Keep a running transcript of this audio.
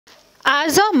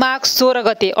आज माघ 16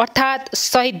 गते अर्थात्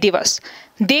शहीद दिवस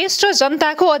देश र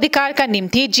जनताको अधिकारका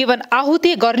निम्ति जीवन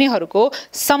आहुति गर्नेहरूको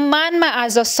सम्मानमा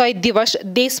आज शहीद दिवस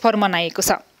देशभर मनाइएको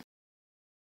छ।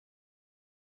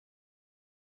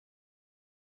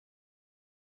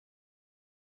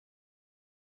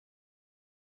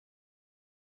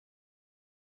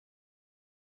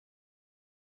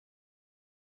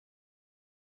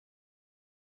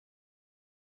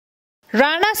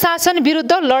 राणा शासन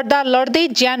विरुद्ध लड्दा लड्दै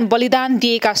ज्यान बलिदान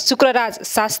दिएका शुक्रराज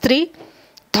शास्त्री,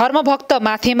 धर्मभक्त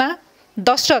माथेमा,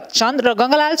 दशरथ चन्द र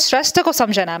गङ्गालाल श्रेष्ठको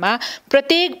सम्झनामा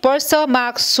प्रत्येक वर्ष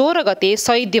माघ 16 गते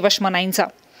शहीद दिवस मनाइन्छ।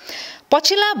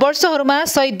 पछिल्ला वर्षहरूमा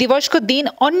शहीद दिवसको दिन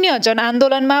अन्य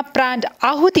जनआन्दोलनमा प्राण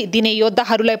आहुति दिने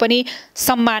योद्धाहरूलाई पनि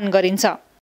सम्मान गरिन्छ।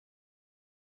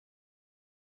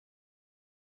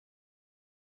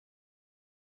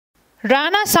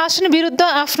 राणा शासन विरुद्ध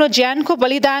आफ्नो ज्यानको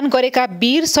बलिदान गरेका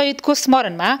वीर शहीदको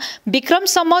स्मरणमा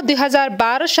विक्रमसम्म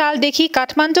 2012 सालदेखि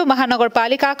काठमाडौँ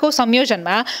महानगरपालिकाको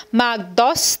संयोजनमा माघ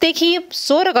 10 देखि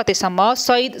 16 गतेसम्म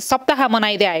शहीद सप्ताह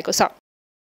मनाइदै आएको छ।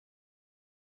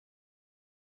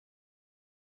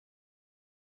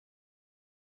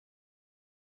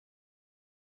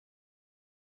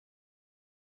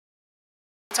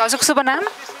 हजुरको शुभ नाम?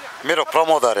 मेरो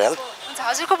प्रमोद अर्याल।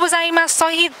 हजुरको बुझाइमा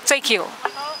शहीद चाहिँ के हो?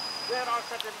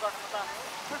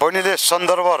 बहिनीले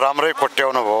सन्दर्भ राम्रै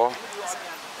कोट्याउनु भयो।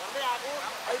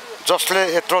 जसले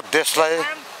यत्रो देशलाई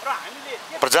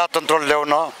प्रजातन्त्र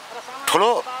ल्याउन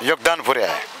ठुलो योगदान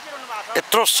पुर्याए,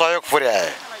 यत्रो सहयोग पुर्याए,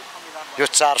 यो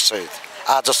 4 शहीद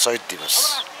आज शहीद दिवस।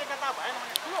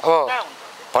 अब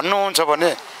भन्नुहुन्छ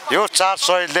भने यो 4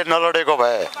 शहीदले नलडेको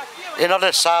भए,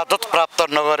 यिनीहरूले शहादत प्राप्त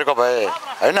नगरेको भए,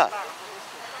 हैन,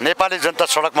 नेपाली जनता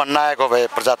सडकमा नआएको भए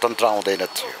प्रजातन्त्र आउँदैन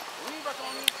थियो।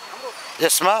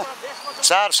 यसमा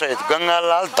 4 शहीद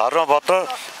गङ्गालाल,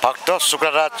 धर्मभक्त,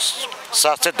 शुक्रराज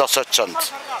शास्त्री, दशरथ चन्द,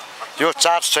 यो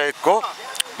 4 शहीदको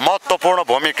महत्त्वपूर्ण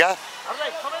भूमिका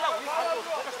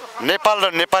नेपाल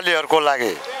र नेपालीहरूको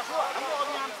लागि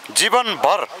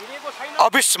जीवनभर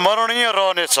अविस्मरणीय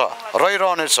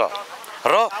रहिरहनेछ।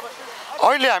 र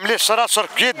अहिले हामीले सरासर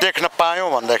के देख्न पायौँ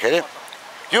भन्दाखेरि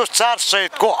यो 4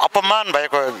 शहीदको अपमान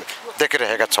भएको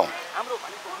देखिरहेका छौँ।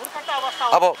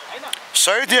 अब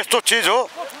शहीद यस्तो चिज हो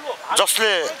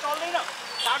जसले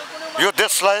यो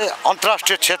देशलाई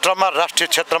अन्तर्राष्ट्रिय क्षेत्रमा, राष्ट्रिय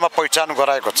क्षेत्रमा पहिचान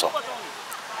गराएको छ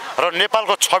र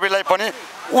नेपालको छविलाई पनि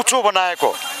उच्च बनाएको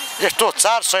यस्तो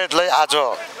 4 शहीदलाई आज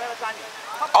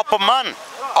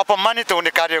अपमानित हुने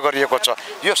कार्य गरिएको छ।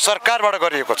 यो सरकारबाट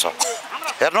गरिएको छ।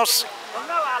 हेर्नुहोस्,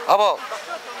 अब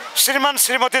श्रीमान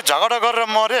श्रीमती झगडा गरेर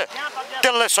मरे,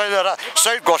 त्यसलाई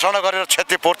शहीद घोषणा गरेर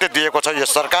क्षतिपूर्ति दिएको छ यो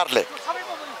सरकारले।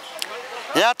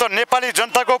 यहाँ त नेपाली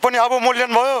जनताको पनि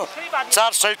अवमूल्यन भयो,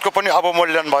 4 शहीदको पनि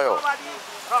अवमूल्यन भयो।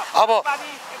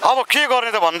 अब के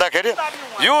गर्ने त भन्दाखेरि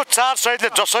यो 4 शहीदले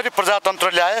जसरी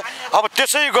प्रजातन्त्र ल्याए, अब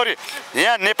त्यसै गरी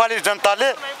यहाँ नेपाली जनताले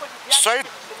शहीद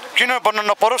किन बन्न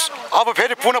नपरोस्, अब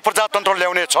फेरि पुनः प्रजातन्त्र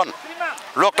ल्याउने छन्,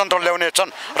 लोकतन्त्र ल्याउने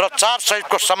छन् र 4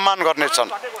 शहीदको सम्मान गर्ने छन्।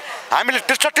 हामीले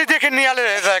 63 देखि निहालेर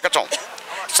हेरिरहेका छौँ।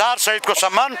 4 शहीदको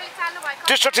सम्मान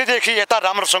 63 देखि यता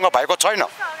राम्रोसँग भएको छैन।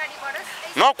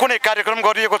 न कुनै कार्यक्रम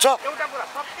गरिएको छ।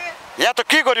 यहाँ त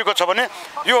के गरिएको छ भने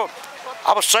यो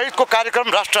अब शहीदको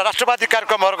कार्यक्रम राष्ट्रवादी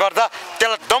कार्यक्रमहरू गर्दा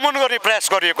त्यसलाई दमन गर्ने प्रयास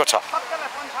गरिएको छ।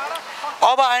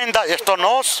 अब आइन्दा यस्तो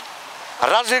नहोस्।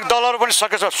 राजनीतिक दलहरू पनि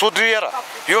सकेछ सुध्रिएर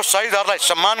यो शहीदहरूलाई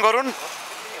सम्मान गरून्,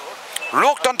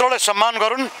 लोकतन्त्रलाई सम्मान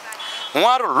गरून्।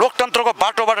 उहाँहरू लोकतन्त्रको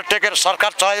बाटोबाट टेकेर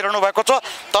सरकार चलाइरहनु भएको छ,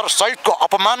 तर शहीदको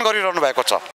अपमान गरिरहनु भएको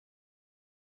छ।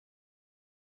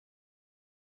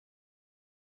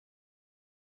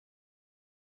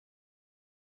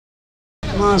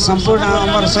 म सम्पूर्ण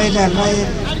अमर शहीदहरूलाई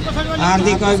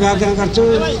हार्दिक अभिवादन गर्छु,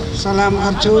 सलाम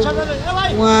गर्छु।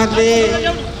 उहाँहरूले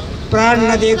प्राण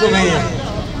नदिएको भए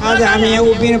आज हामी यहाँ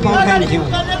उभिन पाउँदैन थियौँ।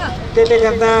 त्यसले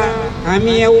गर्दा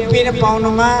हामी यहाँ उभिन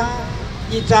पाउनुमा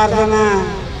यी 4 जना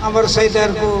अमर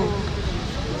शहीदहरूको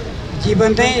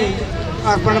जीवन चाहिँ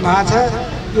अर्पण भएको छ।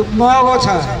 यो महँगो छ।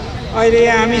 अहिले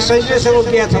यहाँ हामी सजिलोसँग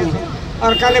उभिएका छौँ,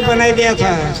 अर्काले बनाइदिएको छ,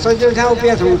 सजिलोसँग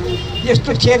उभिएका छौँ।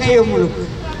 यस्तो थिएन यो मुलुक,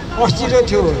 अस्तित्व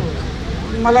थियो।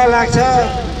 मलाई लाग्छ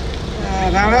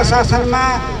राणा शासनमा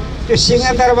त्यो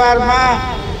सिंहदरबारमा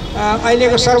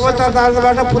अहिलेको सर्वोच्च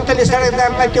अदालतबाट पुतली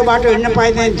सडकदारलाई त्यो बाटो हिँड्न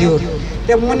पाइँदैन थियो।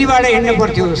 त्यो मुनिबाट हिँड्नु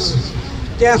पर्थ्यो।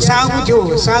 त्यहाँ साँगु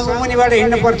थियो, साँगु मुनिबाट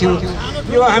हिँड्नु पर्थ्यो।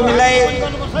 यो हामीलाई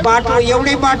बाटो,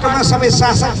 एउटै बाटोमा सबै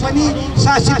शासक पनि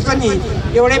शासित पनि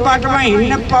एउटै बाटोमा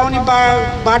हिँड्न पाउने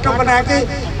बाटो बनाएकै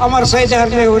अमर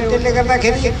शहीदहरूले हो। त्यसले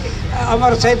गर्दाखेरि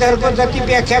अमर शहीदहरूको जति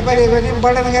व्याख्या गरे पनि,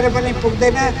 वर्णन गरे पनि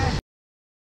पुग्दैन।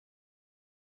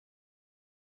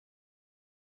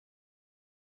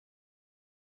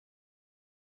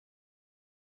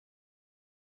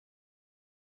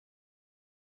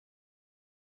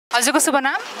 हजुरको शुभ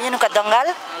नाम? मेनुका दङ्गाल।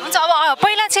 हुन्छ, अब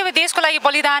पहिला चाहिँ अब देशको लागि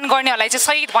बलिदान गर्नेहरूलाई चाहिँ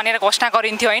शहीद भनेर घोषणा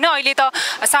गरिन्थ्यो होइन? अहिले त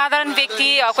साधारण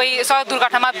व्यक्ति कोही सडक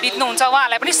दुर्घटनामा बित्नुहुन्छ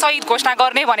उहाँहरूलाई पनि शहीद घोषणा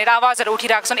गर्ने भनेर आवाजहरू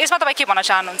उठिरहेको छन्। यसमा तपाईँ के भन्न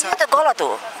चाहनुहुन्छ? त्यो त गलत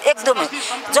हो एकदमै।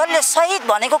 जसले शहीद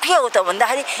भनेको के हो त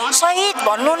भन्दाखेरि शहीद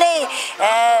भन्नु नै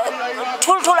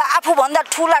ठुल्ठुला आफूभन्दा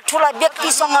ठुला ठुला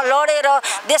व्यक्तिसँग लडेर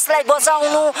देशलाई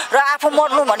बचाउनु र आफू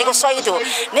मर्नु भनेको शहीद हो।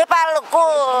 नेपालको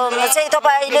चाहिँ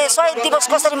तपाईँले शहीद दिवस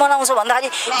कसरी मनाउँछ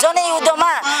भन्दाखेरि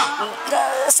जनयुद्धमा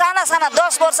साना साना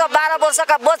 10 वर्ष 12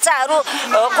 वर्षका बच्चाहरू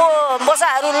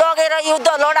लगेर युद्ध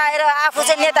लडाएर आफू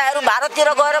चाहिँ नेताहरू भारततिर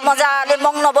गएर मजाले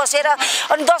मग्न बसेर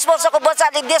अनि 10 वर्षको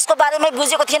बच्चाले देशको बारेमै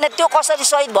बुझेको थिएन त्यो कसरी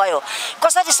शहीद भयो,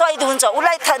 कसरी शहीद हुन्छ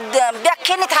उसलाई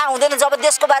व्याख्या नै थाहा हुँदैन। जब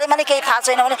देशको बारेमा नै केही थाहा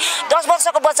छैन भने 10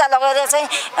 वर्षको बच्चा लगेर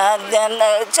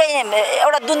चाहिँ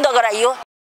एउटा द्वन्द गराइयो।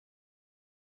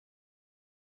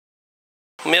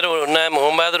 मेरो नाम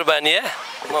होमबहादुर बानिया।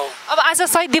 अब आज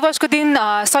शहीद दिवसको दिन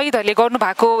शहीदहरूले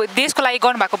गर्नुभएको देशको लागि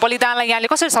गर्नुभएको बलिदानलाई यहाँले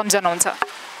कसरी सम्झनुहुन्छ?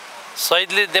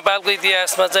 शहीदले नेपालको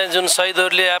इतिहासमा चाहिँ जुन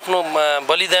शहीदहरूले आफ्नो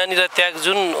बलिदानी र त्याग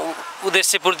जुन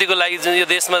उद्देश्य पूर्तिको लागि जुन यो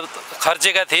देशमा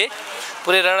खर्चेका थिए,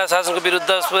 पुरै राणा शासनको विरुद्ध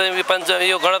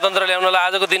यो गणतन्त्र ल्याउनलाई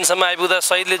आजको दिनसम्म आइपुग्दा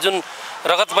शहीदले जुन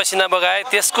रगत पसिना बगाए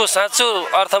त्यसको साँचो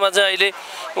अर्थमा चाहिँ अहिले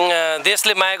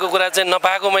देशले मागेको कुरा चाहिँ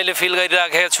नपाएको मैले फिल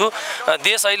गरिराखेको छु।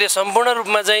 देश अहिले सम्पूर्ण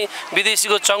रूपमा चाहिँ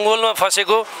विदेशीको चङ्गोलमा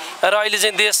फसेको र अहिले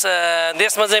चाहिँ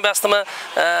देशमा चाहिँ वास्तवमा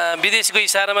विदेशीको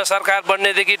इसारामा सरकार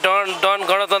बन्नेदेखि डन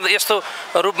गणतन्त्र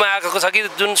यस्तो रूपमा आएको छ कि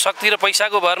जुन शक्ति र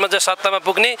पैसाको भरमा चाहिँ सत्तामा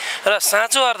पुग्ने र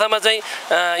साँचो अर्थमा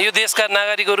चाहिँ यो देशका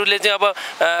नागरिकहरूले चाहिँ अब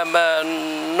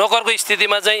नोकरको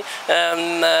स्थितिमा चाहिँ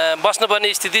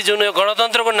बस्नुपर्ने स्थिति जुन यो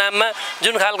गणतन्त्रको नाममा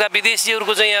जुन खालका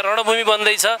विदेशीहरूको चाहिँ यहाँ रणभूमि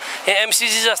बन्दैछ, यहाँ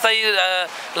एमसिसी जस्तै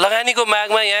लगानीको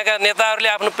मागमा यहाँका नेताहरूले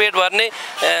आफ्नो पेट भर्ने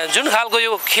जुन खालको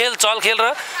यो चलखेल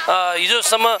र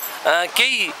हिजोसम्म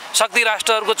केही शक्ति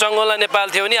राष्ट्रहरूको चङ्गोलमा नेपाल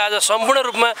थियो भने आज सम्पूर्ण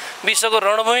रूपमा विश्वको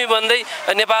रणभूमि बन्दै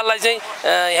नेपाललाई चाहिँ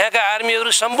यहाँका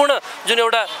आर्मीहरू सम्पूर्ण जुन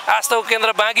एउटा आस्थाको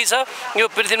केन्द्र बाँकी छ यो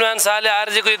पृथ्वीनारायण शाहले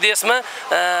आर्जेको यो देशमा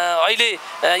अहिले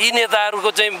यी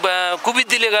नेताहरूको चाहिँ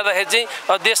कुबुद्धिले गर्दाखेरि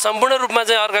चाहिँ देश सम्पूर्ण रूपमा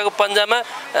चाहिँ अर्काको पन्जामा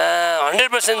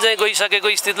 100% चाहिँ गइसकेको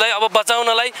स्थितिलाई अब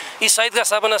बचाउनलाई यी शहीदका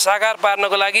सपना साकार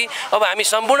पार्नको लागि अब हामी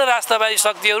सम्पूर्ण राष्ट्रवादी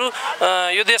शक्तिहरू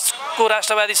यो देशको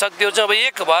राष्ट्रवादी शक्तिहरू चाहिँ अब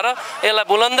एक भएर यसलाई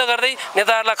बुलन्द गर्दै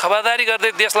नेताहरूलाई खबरदारी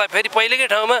गर्दै देशलाई फेरि पहिलेकै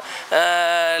ठाउँमा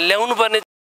ल्याउनु पर्ने।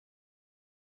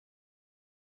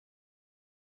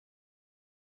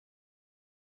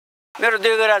 मेरो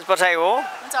देवराज पछाइ हो।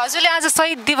 हजुरले आज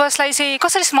शहीद दिवसलाई चाहिँ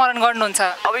कसरी स्मरण गर्नुहुन्छ?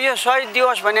 अब यो शहीद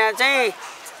दिवस भने चाहिँ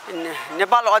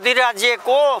नेपाल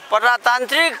अधिराज्यको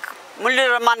प्रजातान्त्रिक मूल्य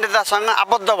र मान्यतासँग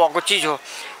आबद्ध भएको चिज हो।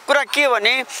 कुरा के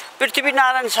भने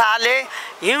पृथ्वीनारायण शाहले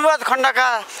हिमवत खण्डका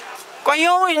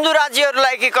कैयौँ हिन्दू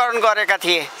राज्यहरूलाई एकीकरण गरेका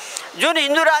थिए। जुन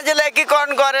हिन्दू राज्यलाई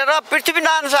एकीकरण गरेर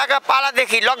पृथ्वीनारायण शाहका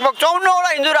पालादेखि लगभग 54वटा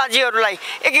हिन्दू राज्यहरूलाई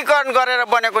एकीकरण गरेर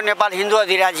बनेको नेपाल हिन्दू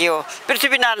अधिराज्य हो।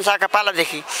 पृथ्वीनारायण शाहका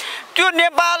पालादेखि त्यो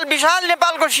नेपाल विशाल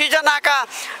नेपालको सिर्जनाका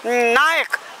नायक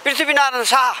पृथ्वीनारायण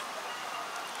शाहको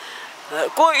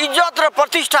इज्जत र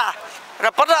प्रतिष्ठा र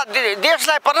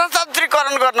देशलाई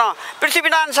प्रजातान्त्रिकरण गर्न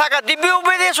पृथ्वीनारायण शाहका दिव्य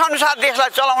उपदेश अनुसार देशलाई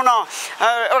चलाउन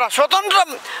एउटा स्वतन्त्र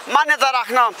मान्यता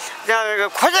राख्न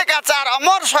खोजेका 4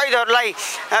 अमर शहीदहरूलाई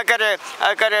के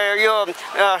अरे यो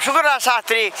सुकुराज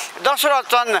शास्त्री, दशरथ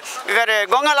चन्द,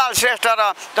 गङ्गालाल श्रेष्ठ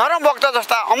र धर्मभक्त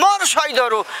जस्ता अमर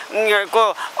शहीदहरूको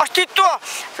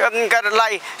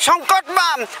अस्तित्वलाई सङ्कटमा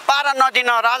पारा नदिन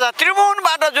राजा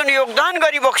त्रिभुवनबाट जुन योगदान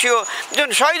गरिबक्सियो, जुन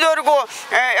शहीदहरूको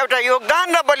एउटा योगदान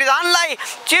र बलिदानलाई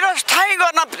चिरस्थायी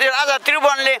गर्न राजा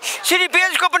त्रिभुवनले श्री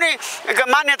पेजको पनि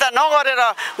मान्यता नगरेर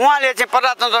उहाँले चाहिँ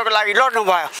प्रजातन्त्रको लागि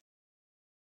लड्नुभयो।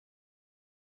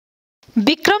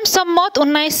 विक्रम सम्मत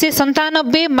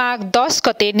 1997 माघ 10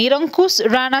 गते निरङ्कुश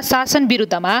राणा शासन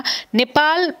विरुद्धमा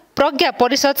नेपाल प्रज्ञा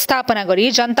परिषद स्थापना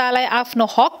गरी जनतालाई आफ्नो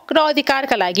हक र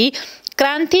अधिकारका लागि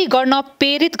क्रान्ति गर्न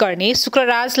प्रेरित गर्ने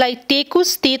शुक्रराजलाई टेकु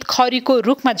स्थित खरीको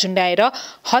रुखमा झुन्डाएर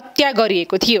हत्या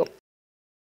गरिएको थियो।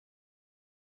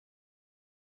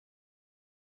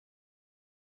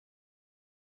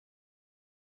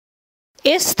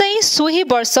 यस्तै सोही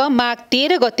वर्ष माघ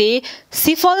 13 गते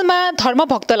सिफलमा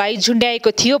धर्मभक्तलाई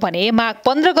झुन्ड्याएको थियो भने माघ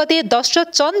 15 गते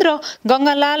दशरथ चन्द र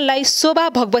गङ्गालाललाई शोभा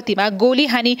भगवतीमा गोली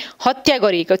हानी हत्या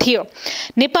गरिएको थियो।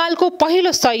 नेपालको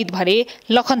पहिलो शहीद भने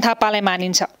लखन थापालाई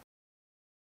मानिन्छ।